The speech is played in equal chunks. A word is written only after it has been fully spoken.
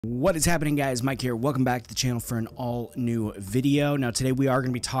What is happening, guys? Mike here. Welcome back to the channel for an all new video. Now today we are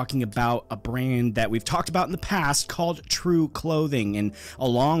going to be talking about a brand that we've talked about in the past called Tru Clothing, and a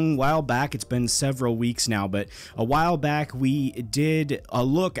long while back, it's been several weeks now, but a while back we did a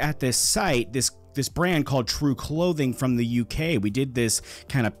look at this site, this brand called Tru Clothing from the UK. We did this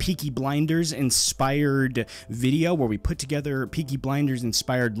kind of Peaky Blinders inspired video where we put together Peaky Blinders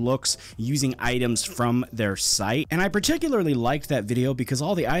inspired looks using items from their site. And I particularly liked that video because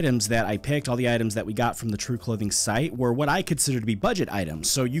all the items that I picked, all the items that we got from the Tru Clothing site were what I consider to be budget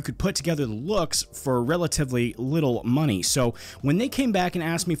items. So you could put together the looks for relatively little money. So when they came back and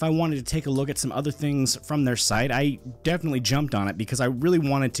asked me if I wanted to take a look at some other things from their site, I definitely jumped on it because I really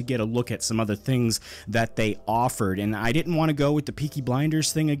wanted to get a look at some other things that they offered. And I didn't want to go with the Peaky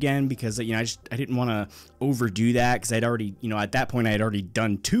Blinders thing again because, you know, I didn't want to overdo that because I'd already, you know, at that point I had already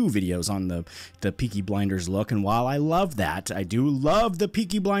done 2 videos on the Peaky Blinders look. And while I love that, I do love the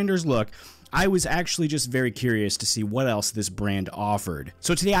Peaky Blinders look, I was actually just very curious to see what else this brand offered.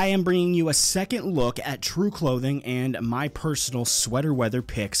 So today I am bringing you a second look at Tru Clothing and my personal sweater weather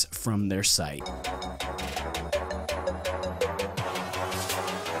picks from their site.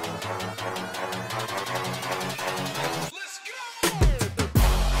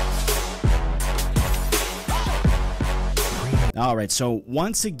 Alright, so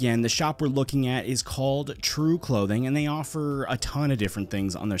once again, the shop we're looking at is called Tru Clothing, and they offer a ton of different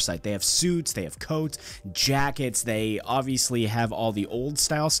things on their site. They have suits, they have coats, jackets, they obviously have all the old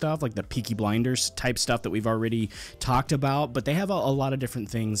style stuff, like the Peaky Blinders type stuff that we've already talked about, but they have a lot of different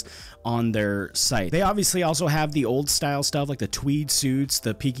things on their site. They obviously also have the old style stuff, like the tweed suits,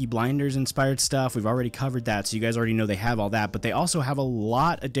 the Peaky Blinders inspired stuff. We've already covered that, so you guys already know they have all that, but they also have a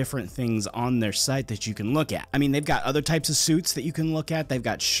lot of different things on their site that you can look at. I mean, they've got other types of suits that you can look at. They've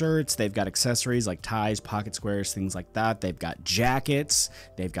got shirts, they've got accessories like ties, pocket squares, things like that. They've got jackets,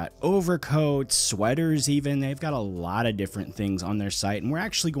 they've got overcoats, sweaters even. They've got a lot of different things on their site, and we're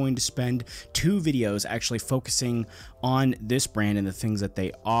actually going to spend 2 videos actually focusing on this brand and the things that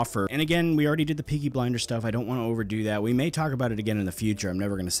they offer. And again, we already did the Peaky Blinders stuff. I don't want to overdo that. We may talk about it again in the future. I'm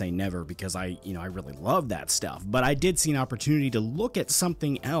never going to say never because I really love that stuff. But I did see an opportunity to look at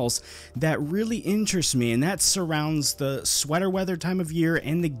something else that really interests me, and that surrounds the sweater weather time of year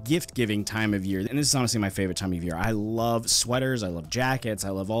and the gift giving time of year. And this is honestly my favorite time of year. I love sweaters, I love jackets, I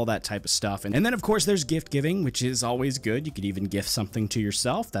love all that type of stuff. And then of course there's gift giving, which is always good. You could even gift something to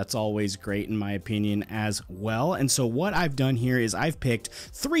yourself. That's always great in my opinion as well. And so what I've done here is I've picked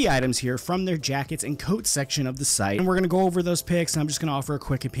 3 items here from their jackets and coats section of the site, and we're going to go over those picks, and I'm just going to offer a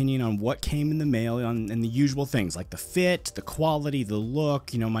quick opinion on what came in the mail and the usual things like the fit, the quality, the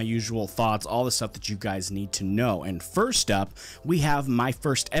look, you know, my usual thoughts, all the stuff that you guys need to know. And first up, we have my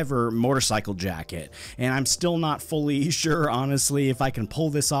first ever motorcycle jacket, and I'm still not fully sure honestly if I can pull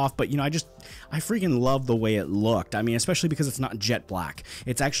this off, but you know, I freaking love the way it looked. I mean, especially because it's not jet black.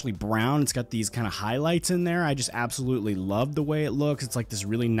 It's actually brown. It's got these kind of highlights in there. I just absolutely love the way it looks. It's like this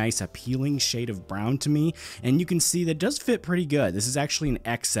really nice appealing shade of brown to me, and you can see that it does fit pretty good. This is actually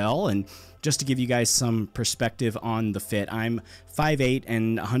an XL, and just to give you guys some perspective on the fit, I'm 5'8"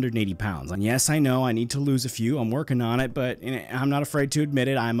 and 180 pounds. And yes, I know I need to lose a few. I'm working on it, but I'm not afraid to admit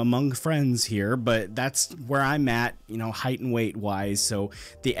it. I'm among friends here, but that's where I'm at, you know, height and weight wise. So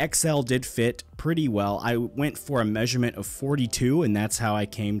the XL did fit pretty well. I went for a measurement of 42, and that's how I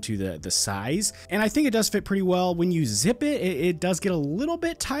came to the size. And I think it does fit pretty well. When you zip it, it does get a little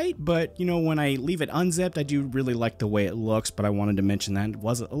bit tight, but you know, when I leave it unzipped, I do really like the way it looks, but I wanted to mention that it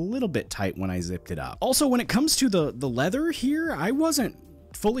was a little bit tight when I zipped it up. Also, when it comes to the leather here, I wasn't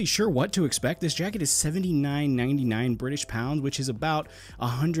fully sure what to expect. This jacket is $79.99 British pounds, which is about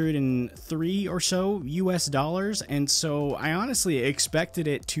 103 or so US dollars, and so I honestly expected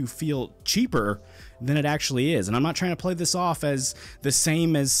it to feel cheaper than it actually is. And I'm not trying to play this off as the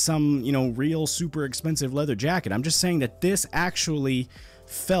same as some, you know, real super expensive leather jacket. I'm just saying that this actually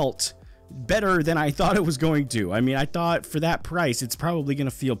felt better than I thought it was going to. I mean, I thought for that price it's probably going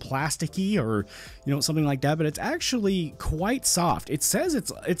to feel plasticky or, you know, something like that, but it's actually quite soft. It says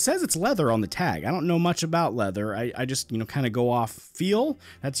it's leather on the tag. I don't know much about leather. I just, you know, kind of go off feel.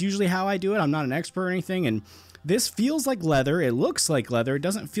 That's usually how I do it. I'm not an expert or anything, and this feels like leather, it looks like leather, it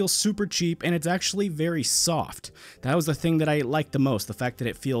doesn't feel super cheap, and it's actually very soft. That was the thing that I liked the most, the fact that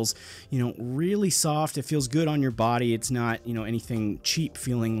it feels, you know, really soft, it feels good on your body, it's not, you know, anything cheap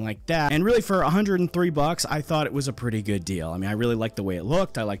feeling like that. And really for 103 bucks, I thought it was a pretty good deal. I mean, I really liked the way it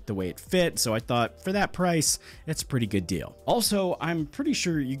looked, I liked the way it fit, so I thought for that price, it's a pretty good deal. Also, I'm pretty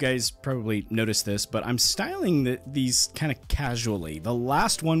sure you guys probably noticed this, but I'm styling these kind of casually. The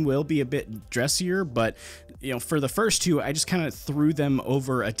last one will be a bit dressier, but you know, for the first two, I just kind of threw them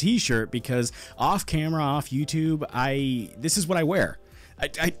over a t-shirt because off camera, off YouTube, this is what I wear.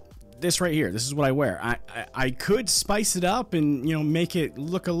 This right here, this is what I wear. I could spice it up and, you know, make it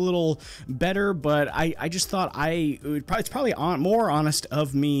look a little better, but I just thought it's probably more honest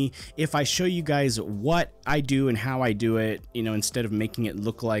of me if I show you guys what I do and how I do it, you know, instead of making it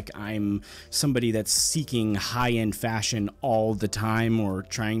look like I'm somebody that's seeking high-end fashion all the time or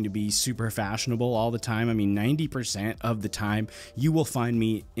trying to be super fashionable all the time. I mean, 90% of the time you will find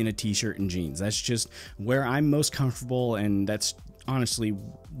me in a t-shirt and jeans. That's just where I'm most comfortable, and that's honestly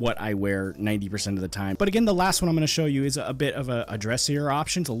what I wear 90% of the time. But again, the last one I'm going to show you is a bit of a dressier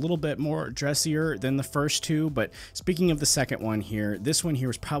option. It's a little bit more dressier than the first two, but speaking of the second one here, this one here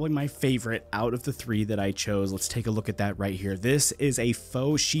is probably my favorite out of the three that I chose. Let's take a look at that right here. This is a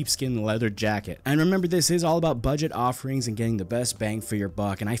faux sheepskin leather jacket. And remember, this is all about budget offerings and getting the best bang for your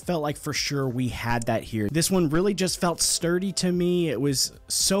buck, and I felt like for sure we had that here. This one really just felt sturdy to me. It was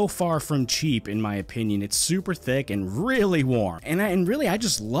so far from cheap in my opinion. It's super thick and really warm. And really, I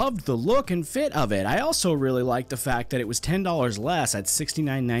just loved the look and fit of it. I also really liked the fact that it was $10 less at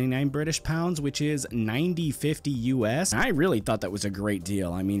 $69.99 British pounds, which is $90.50 US. And I really thought that was a great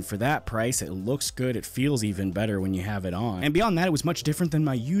deal. I mean, for that price, it looks good. It feels even better when you have it on. And beyond that, it was much different than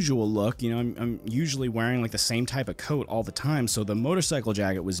my usual look. You know, I'm usually wearing like the same type of coat all the time, so the motorcycle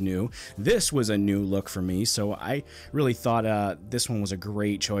jacket was new. This was a new look for me, so I really thought this one was a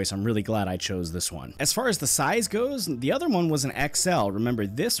great choice. I'm really glad I chose this one. As far as the size goes, the other one was an XL. Remember,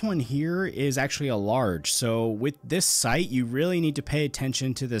 this one here is actually a large. So with this site, you really need to pay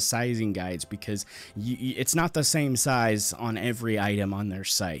attention to the sizing guides because it's not the same size on every item on their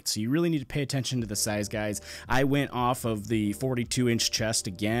site. So you really need to pay attention to the size guides. I went off of the 42-inch chest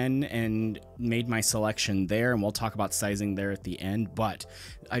again and made my selection there, and we'll talk about sizing there at the end, but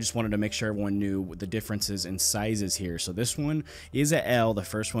I just wanted to make sure everyone knew the differences in sizes here. So this one is an L, the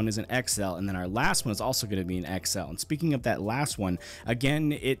first one is an XL, and then our last one is also going to be an XL. And speaking of that last one,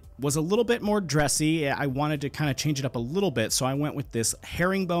 again, it was a little bit more dressy. I wanted to kind of change it up a little bit, so I went with this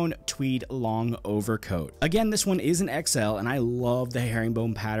herringbone tweed long overcoat. Again, this one is an XL, and I love the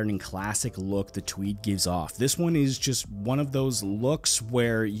herringbone pattern and classic look the tweed gives off. This one is just one of those looks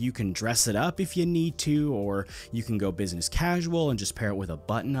where you can dress it up if you need to, or you can go business casual and just pair it with a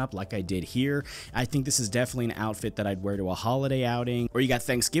button up like I did here. I think this is definitely an outfit that I'd wear to a holiday outing, or you got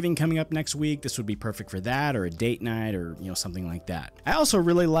Thanksgiving coming up next week. This would be perfect for that, or a date night, or, you know, something like that. I also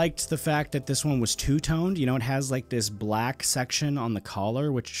really liked the fact that this one was two-toned. You know, it has like this black section on the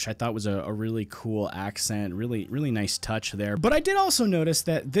collar, which I thought was a really cool accent, really nice touch there. But I did also notice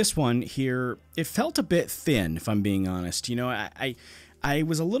that this one here, it felt a bit thin, if I'm being honest. You know, I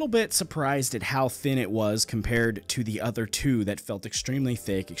was a little bit surprised at how thin it was compared to the other two that felt extremely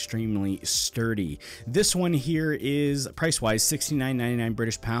thick, extremely sturdy. This one here is price-wise $69.99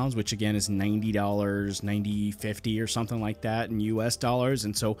 British pounds, which again is $90, $90.50 or something like that in US dollars.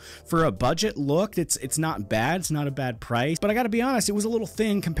 And so for a budget look, it's not bad. It's not a bad price. But I got to be honest, it was a little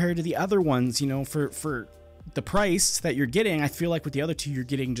thin compared to the other ones. You know, for the price that you're getting, I feel like with the other two, you're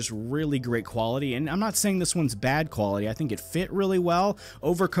getting just really great quality. And I'm not saying this one's bad quality. I think it fit really well.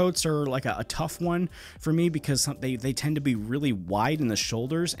 Overcoats are like a tough one for me because they tend to be really wide in the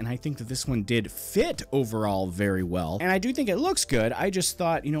shoulders. And I think that this one did fit overall very well. And I do think it looks good. I just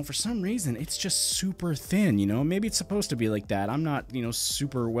thought, you know, for some reason, it's just super thin, you know, maybe it's supposed to be like that. I'm not, you know,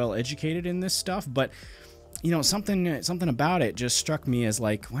 super well educated in this stuff, but you know, something about it just struck me as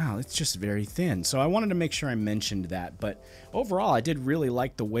like, wow, it's just very thin. So I wanted to make sure I mentioned that. But overall, I did really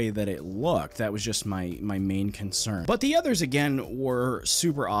like the way that it looked. That was just my main concern. But the others, again, were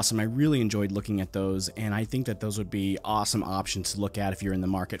super awesome. I really enjoyed looking at those, and I think that those would be awesome options to look at if you're in the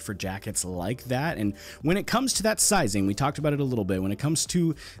market for jackets like that. And when it comes to that sizing, we talked about it a little bit. When it comes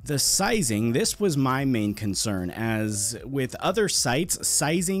to the sizing, this was my main concern. As with other sites,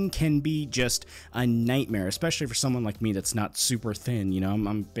 sizing can be just a nightmare, especially for someone like me that's not super thin. You know, I'm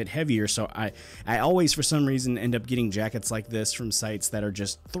a bit heavier, so I always for some reason end up getting jackets like this from sites that are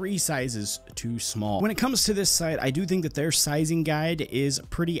just 3 sizes too small. When it comes to this site, I do think that their sizing guide is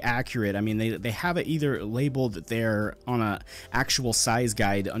pretty accurate. I mean, they have it either labeled there on a actual size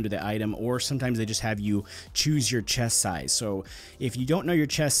guide under the item, or sometimes they just have you choose your chest size. So if you don't know your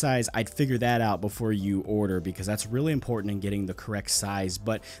chest size, I'd figure that out before you order, because that's really important in getting the correct size.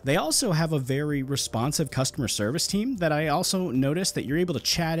 But they also have a very responsive customer service team that I also noticed that you're able to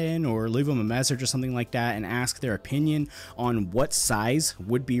chat in or leave them a message or something like that and ask their opinion on what size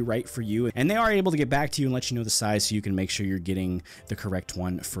would be right for you, and they are able to get back to you and let you know the size so you can make sure you're getting the correct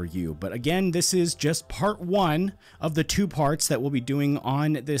one for you. But again, this is just part 1 of the 2 parts that we'll be doing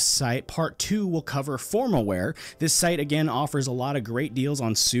on this site. Part 2 will cover formal wear. This site again offers a lot of great deals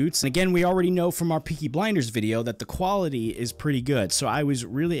on suits, and again, we already know from our Peaky Blinders video that the quality is pretty good, so I was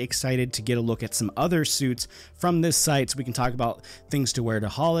really excited to get a look at some other suits from this site so we can talk about things to wear to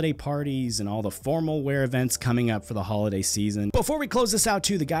holiday parties and all the formal wear events coming up for the holiday season. Before we close this out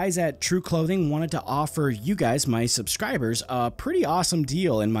too, the guys at Tru Clothing wanted to offer you guys, my subscribers, a pretty awesome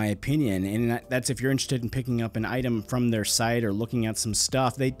deal in my opinion, and that's if you're interested in picking up an item from their site or looking at some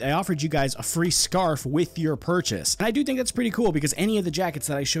stuff. They offered you guys a free scarf with your purchase, and I do think that's pretty cool because any of the jackets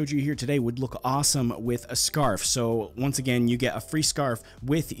that I showed you here today would look awesome with a scarf. So once again, you get a free scarf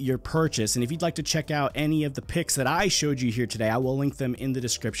with your purchase, and if you'd like to check out any of the pics that I showed you here today, I will link them in the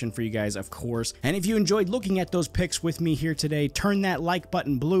description for you guys, of course. And if you enjoyed looking at those pics with me here today, turn that like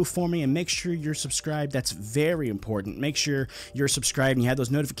button blue for me and make sure you're subscribed. That's very important. Make sure you're subscribed and you have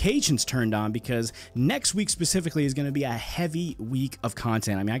those notifications turned on, because next week specifically is going to be a heavy week of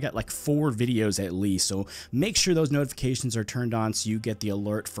content. I mean, I got like 4 videos at least, so make sure those notifications are turned on so you get the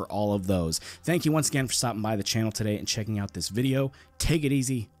alert for all of those. Thank you once again for stopping by the channel today and checking out this video. Take it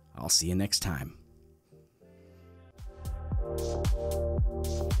easy. I'll see you next time.